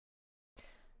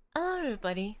Hello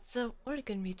everybody, so we're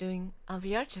gonna be doing a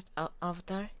Vrchat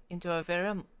avatar into a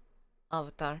VRM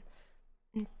avatar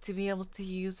to be able to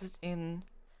use it in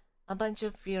a bunch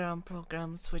of VRM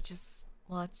programs, which is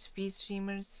what V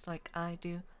streamers like I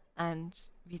do and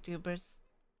VTubers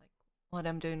like what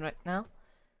I'm doing right now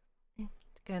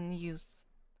can use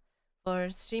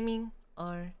for streaming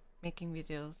or making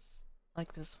videos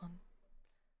like this one.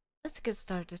 Let's get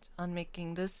started on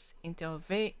making this into a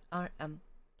VRM,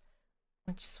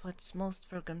 which is what most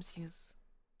programs use.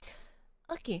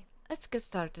 Okay, let's get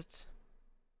started.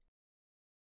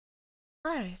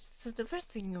 Alright, so the first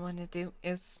thing you want to do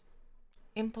is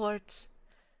import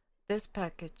this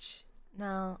package.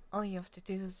 Now, all you have to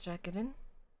do is drag it in,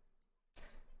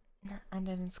 and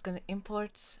then it's going to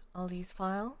import all these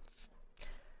files.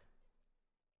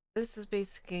 This is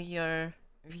basically your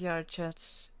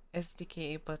VRChat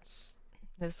SDK, but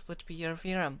this would be your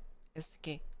VRM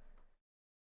SDK.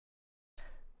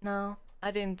 Now,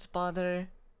 I didn't bother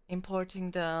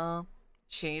importing the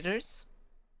shaders.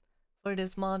 For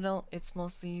this model, it's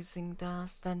mostly using the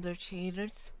standard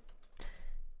shaders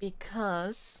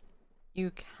because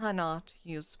you cannot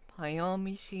use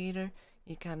Pyomi shader,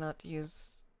 you cannot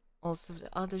use most of the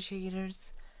other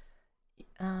shaders.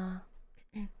 I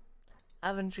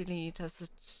haven't really tested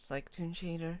like Toon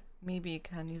Shader, maybe you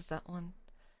can use that one.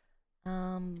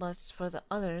 But for the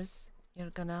others,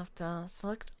 you're gonna have to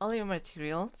select all your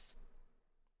materials.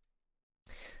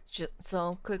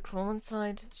 So click from one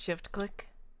side, shift click.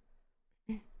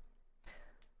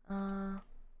 That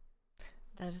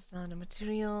is not a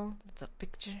material, that's a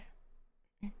picture.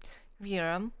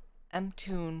 VRM,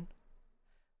 Mtoon,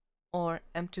 or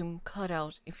Mtoon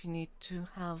cutout if you need to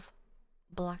have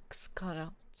blacks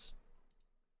cutouts.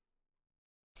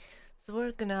 So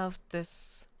we're gonna have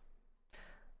this.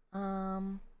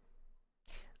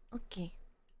 Okay.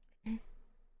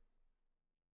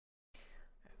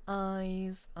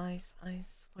 Eyes,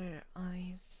 where are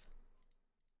eyes?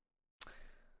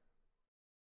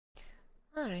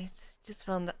 Alright, just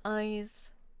found the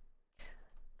eyes.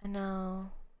 And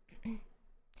now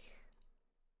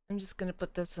I'm just gonna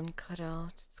put this on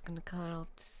cutout. It's gonna cut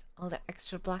out all the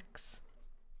extra blacks.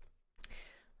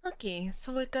 Okay,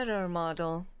 so we got our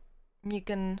model. You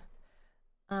can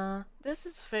this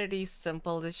is fairly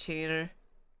simple, the shader.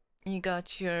 You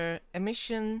got your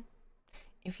emission,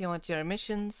 if you want your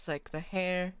emissions, like the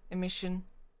hair emission.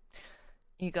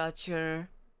 You got your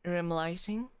rim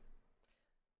lighting,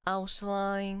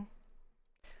 outline.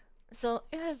 So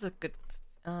it has a good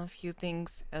few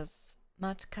things as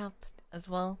matte cap as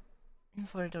well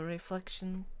for the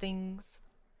reflection things.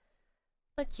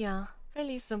 But yeah,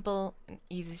 really simple and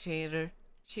easy shader.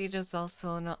 Shader's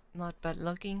also not bad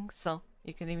looking, so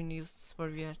you can even use this for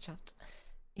VRChat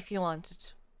if you wanted.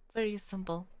 Very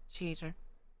simple shader.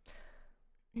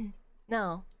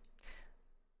 Now,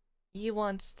 you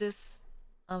want this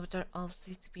avatar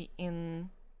obviously to be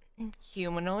in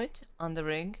humanoid on the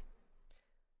rig.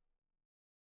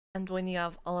 And when you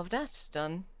have all of that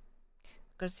done,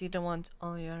 of course you don't want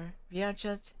all your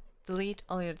VRChat, delete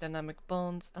all your dynamic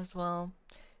bones as well,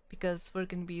 because we're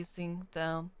going to be using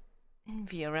the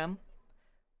VRM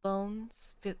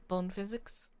bones, bone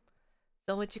physics.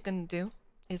 So what you can do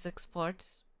is export.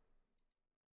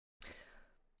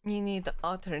 You need the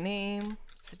author name,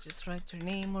 so just write your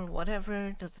name or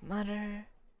whatever, doesn't matter.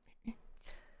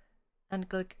 And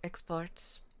click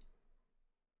export.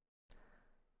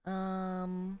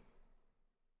 I'm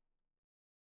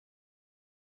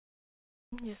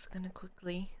just gonna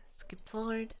quickly skip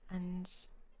forward and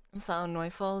found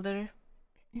my folder.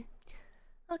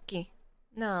 Okay,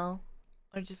 now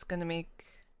we're just gonna make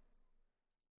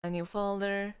a new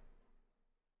folder,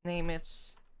 name it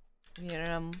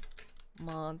VRM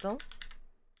model,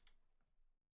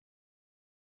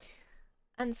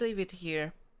 and save it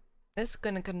here. This is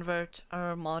gonna convert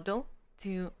our model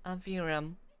to a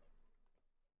VRM.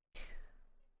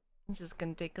 It's just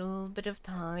gonna take a little bit of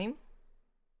time.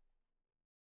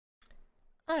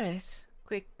 Alright,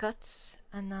 quick cut,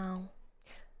 and now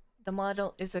the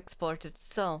model is exported.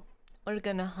 So we're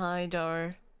gonna hide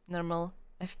our normal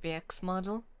FBX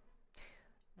model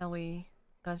that we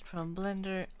got from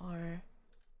Blender or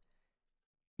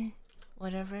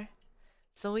whatever.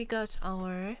 So we got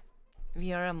our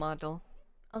VRM model.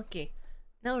 Okay,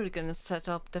 now we're gonna set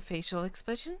up the facial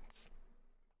expressions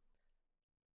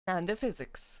and the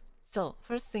physics. So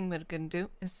first thing we're gonna do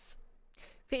is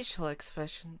facial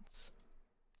expressions.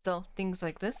 So things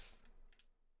like this.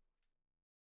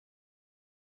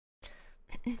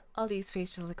 All these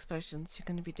facial expressions you're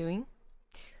gonna be doing.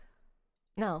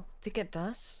 Now, to get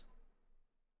that,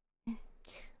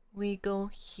 we go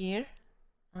here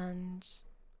and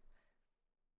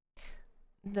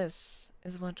this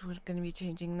is what we're gonna be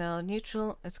changing now.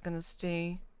 Neutral is gonna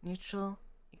stay neutral.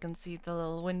 You can see the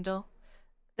little window.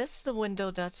 This is the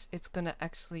window that it's gonna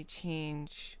actually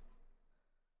change.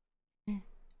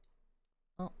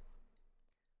 Oh,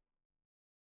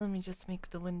 let me just make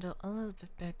the window a little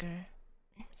bit bigger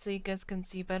so you guys can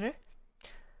see better.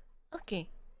 Okay,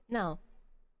 now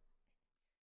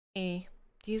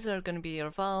these are gonna be your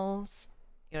vowels,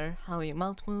 your how your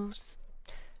mouth moves.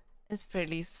 It's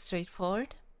fairly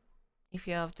straightforward if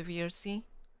you have the VRC.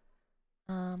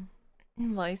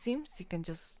 Y seems you can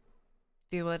just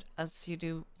do it as you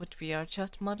do with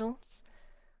VRchat models.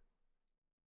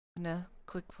 Gonna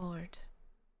quick forward.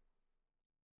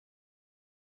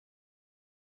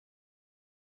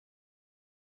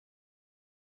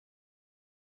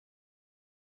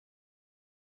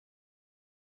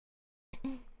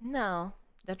 Now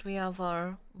that we have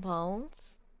our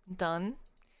vowels done,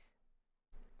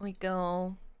 we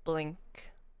go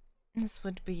blink. This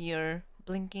would be your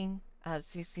blinking.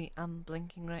 As you see, I'm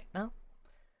blinking right now.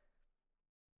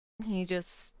 You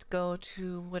just go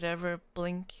to whatever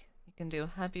blink. You can do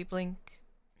happy blink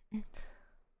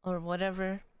or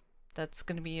whatever. That's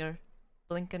gonna be your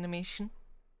blink animation,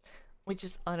 which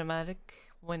is automatic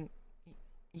when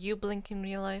you blink in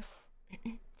real life.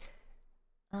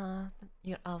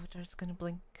 Your avatar is gonna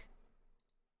blink.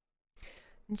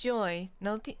 Joy.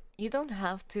 Now you don't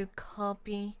have to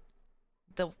copy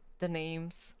the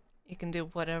names. You can do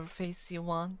whatever face you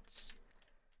want.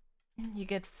 You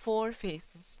get 4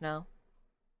 faces now.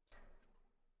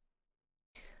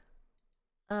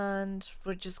 And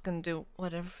we're just gonna do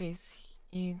whatever face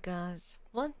you guys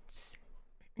want.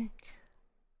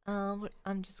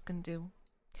 I'm just gonna do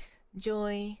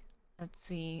joy. Let's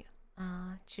see,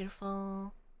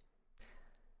 cheerful,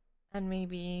 and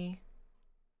maybe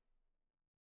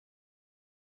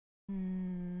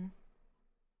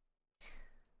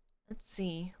let's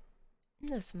see,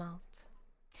 this mouth,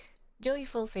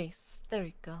 joyful face. There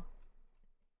we go.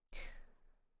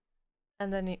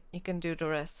 And then you can do the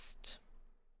rest.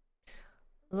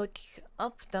 Look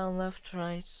up, down, left,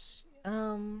 right.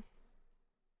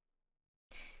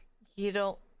 You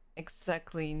don't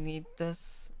exactly need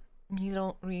this. You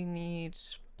don't really need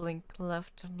blink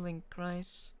left and blink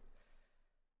right.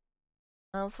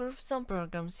 For some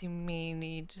programs you may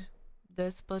need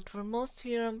this, but for most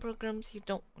VRM programs you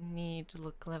don't need to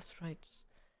look left, right,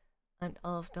 and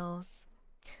all of those.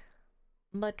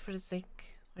 But for the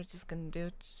sake, we're just gonna do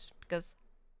it, because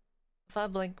if I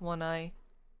blink one eye,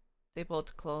 they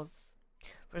both close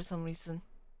for some reason.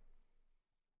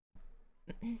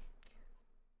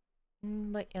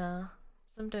 But yeah,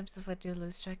 sometimes if I do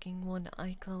lose tracking, one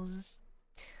eye closes.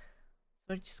 So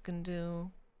we're just gonna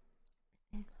do,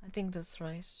 I think that's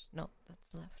right. No,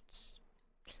 that's left.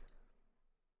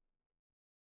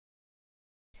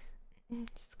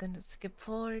 Just gonna skip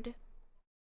forward.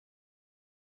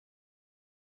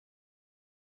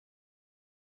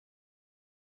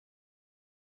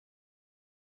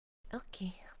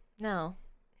 Okay, now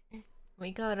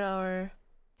we got our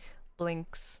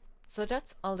blinks. So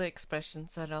that's all the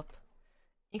expressions set up.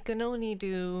 You can only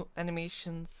do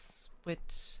animations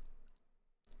with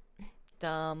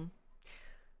the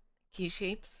key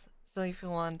shapes. So if you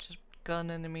want gun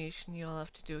animation, you'll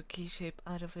have to do a key shape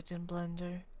out of it in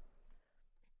Blender.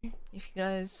 If you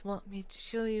guys want me to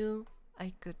show you,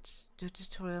 I could do a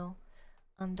tutorial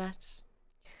on that.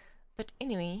 But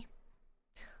anyway,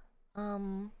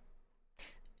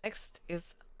 next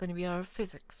is gonna be our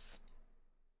physics.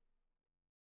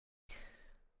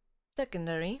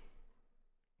 Secondary.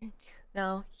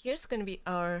 Now here's gonna be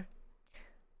our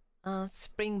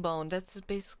spring bone. That's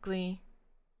basically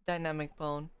dynamic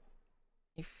bone,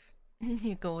 if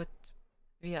you go with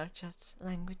VRchat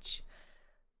language.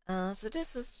 So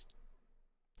this is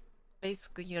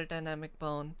basically your dynamic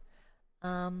bone.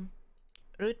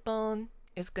 Root bone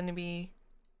is gonna be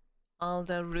all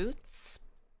the roots.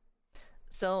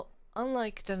 So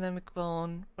unlike dynamic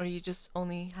bone, where you just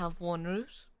only have one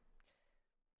root,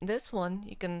 this one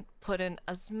you can put in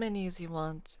as many as you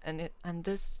want, and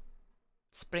this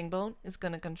spring bone is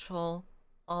gonna control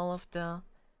all of the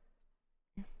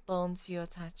bones you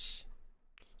attach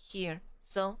here.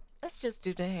 So let's just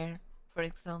do the hair, for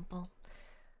example.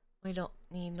 We don't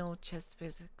need no chest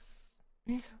physics.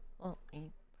 Well, I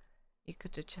mean, you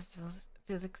could do chest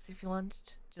physics if you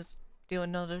wanted. Just do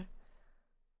another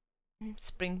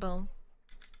spring bone.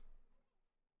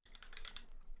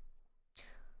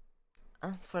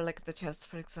 For like the chest,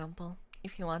 for example,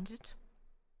 if you wanted.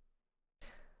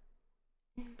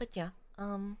 But yeah,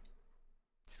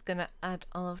 just gonna add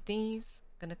all of these.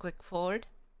 Gonna quick forward.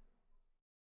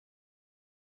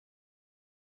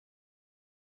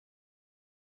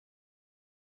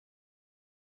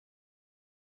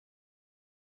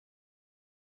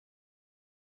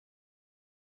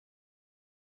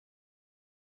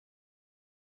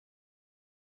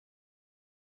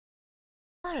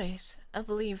 Alright, I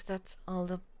believe that's all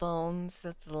the bones.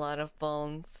 That's a lot of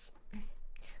bones.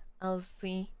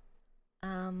 Obviously,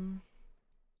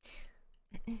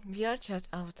 VRchat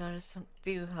avatars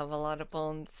do have a lot of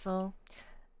bones, so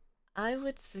I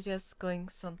would suggest going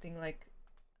something like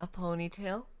a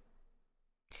ponytail,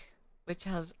 which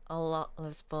has a lot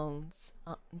less bones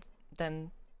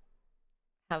than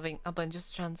having a bunch of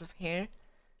strands of hair,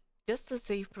 just to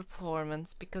save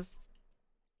performance, because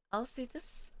I'll say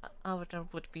this avatar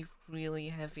would be really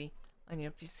heavy on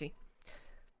your PC.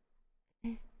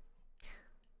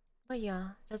 But yeah,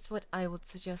 that's what I would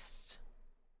suggest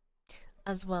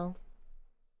as well.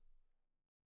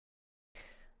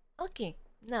 Okay,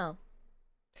 now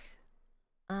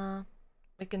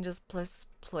we can just press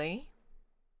play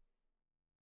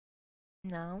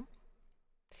now,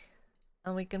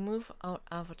 and we can move our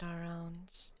avatar around.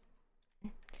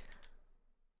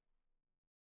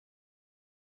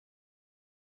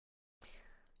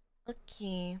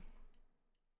 Okay.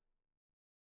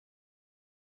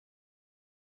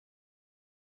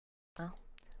 Oh,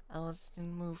 I was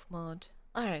in move mode.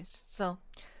 Alright, so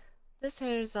this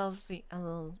hair is obviously a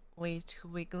little way too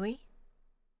wiggly.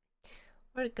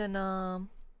 We're gonna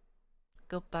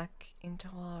go back into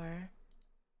our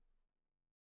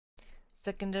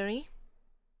secondary.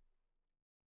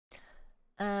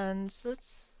 And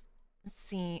let's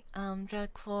see,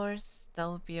 drag force, that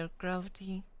would be our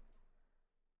gravity.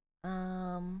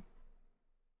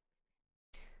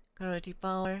 Gravity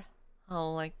power, how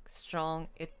like strong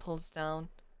it pulls down.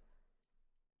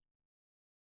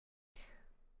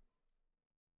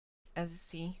 As you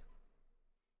see,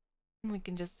 we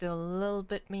can just do a little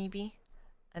bit maybe,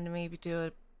 and maybe do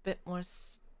a bit more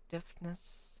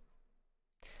stiffness.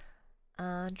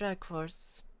 Drag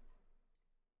force.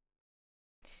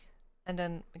 And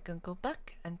then we can go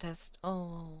back and test.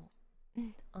 Oh,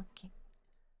 okay.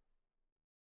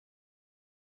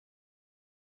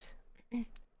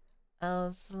 I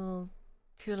was a little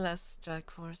too less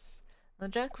drag force. The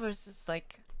drag force is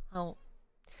like how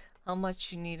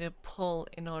much you need to pull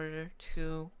in order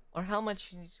to, or how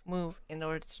much you need to move in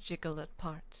order to jiggle that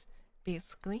part,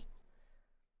 basically.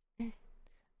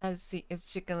 As see,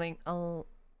 it's jiggling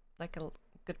like a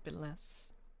good bit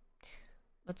less,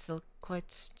 but still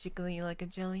quite jiggly like a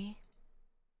jelly.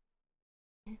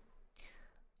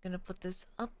 Gonna put this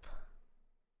up.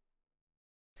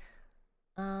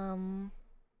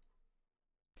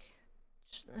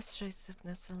 Let's try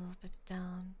stiffness a little bit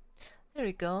down. There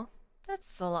we go.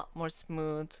 That's a lot more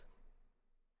smooth.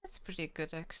 That's pretty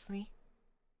good actually.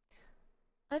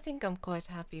 I think I'm quite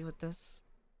happy with this.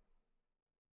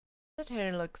 That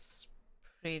hair looks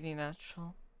pretty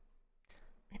natural.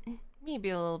 Maybe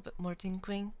a little bit more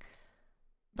tinkering.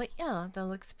 But yeah, that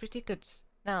looks pretty good.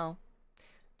 Now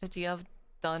that you have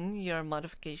done your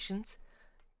modifications,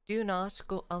 do not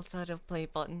go outside of play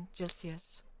button just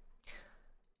yet.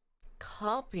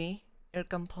 Copy your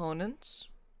components,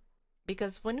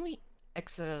 because when we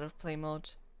exit out of play mode,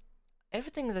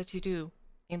 everything that you do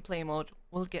in play mode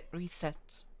will get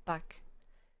reset back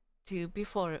to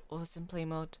before it was in play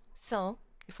mode. So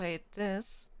if I hit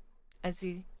this, I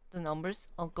see the numbers,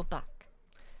 I'll go back.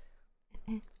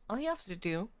 All you have to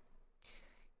do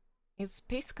is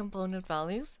paste component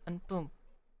values and boom,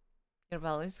 your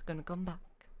values are gonna come back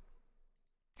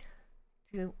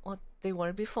to what they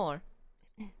were before.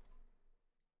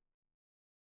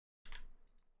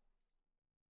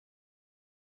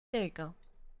 There you go.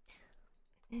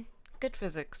 Good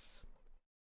physics.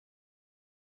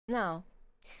 Now,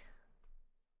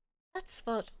 that's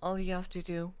about all you have to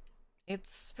do.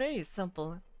 It's very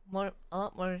simple, a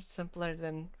lot more simpler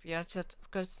than VRChat.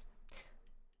 Of course,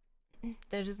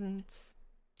 there isn't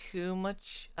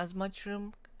as much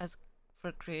room as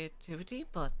for creativity,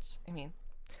 but I mean,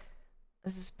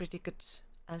 this is pretty good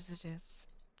as it is.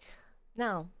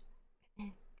 Now,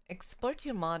 export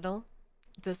your model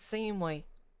the same way.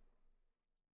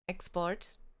 Export,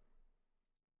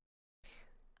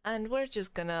 and we're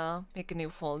just gonna make a new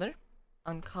folder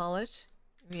and call it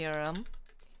VRM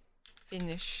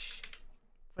finish,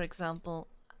 for example,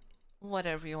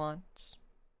 whatever you want.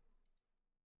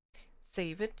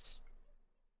 Save it,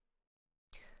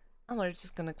 and we're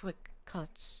just gonna quick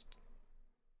cut.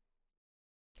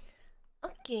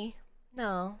 Okay,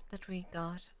 now that we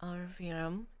got our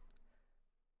VRM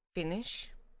finish,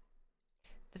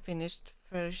 the finished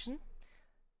version,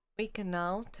 we can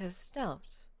now test it out.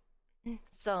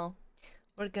 So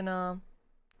we're gonna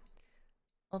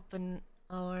open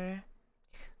our,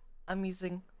 I'm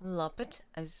using Loppet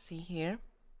as you see here.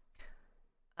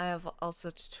 I have also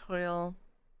a tutorial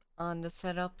on the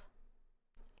setup,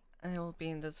 and it will be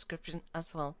in the description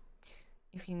as well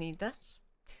if you need that.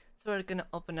 So we're gonna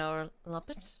open our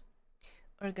Puppet.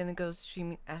 We're gonna go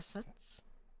streaming assets,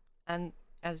 and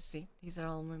as you see, these are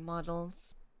all my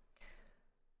models.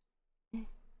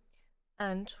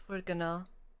 And we're gonna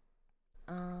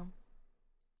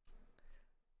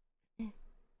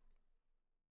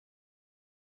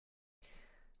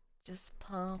just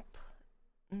pop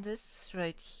this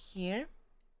right here,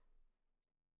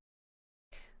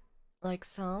 like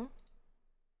so.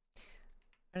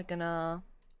 We're gonna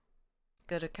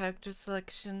go to character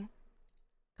selection,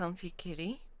 comfy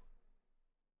kitty,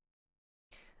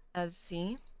 as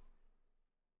see.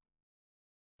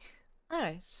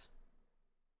 Alright,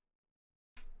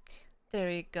 there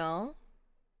you go.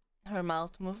 Her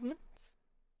mouth movement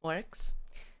works,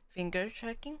 finger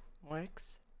tracking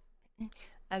works.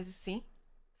 As you see,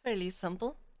 fairly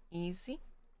simple, easy.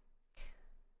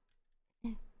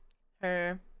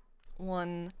 Her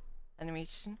one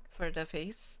animation for the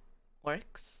face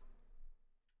works.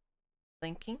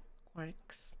 Blinking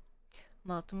works.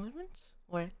 Mouth movement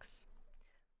works.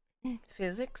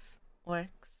 Physics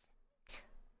works.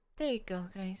 There you go,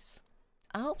 guys.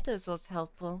 I hope this was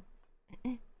helpful.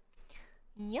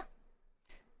 Yeah.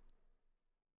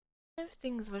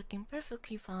 Everything's working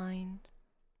perfectly fine.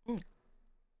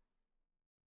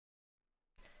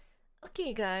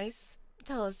 Okay, guys.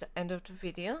 That was the end of the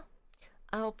video.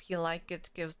 I hope you like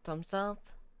it. Give thumbs up.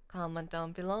 Comment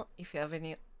down below if you have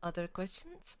any other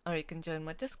questions, or you can join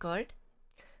my Discord,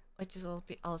 which will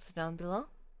be also down below,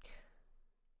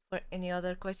 for any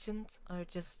other questions or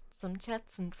just some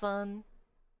chats and fun.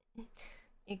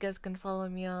 You guys can follow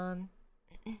me on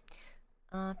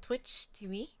Twitch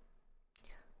TV.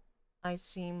 I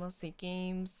stream mostly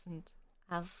games and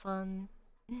have fun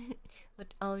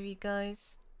with all of you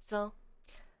guys. So,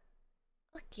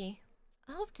 okay,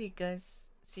 I hope to you guys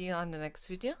see you on the next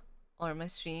video or my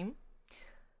stream.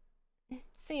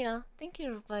 See ya. Thank you,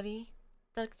 everybody.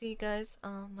 Talk to you guys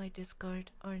on my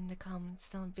Discord or in the comments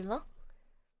down below.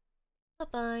 Bye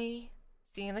bye.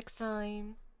 See you next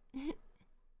time.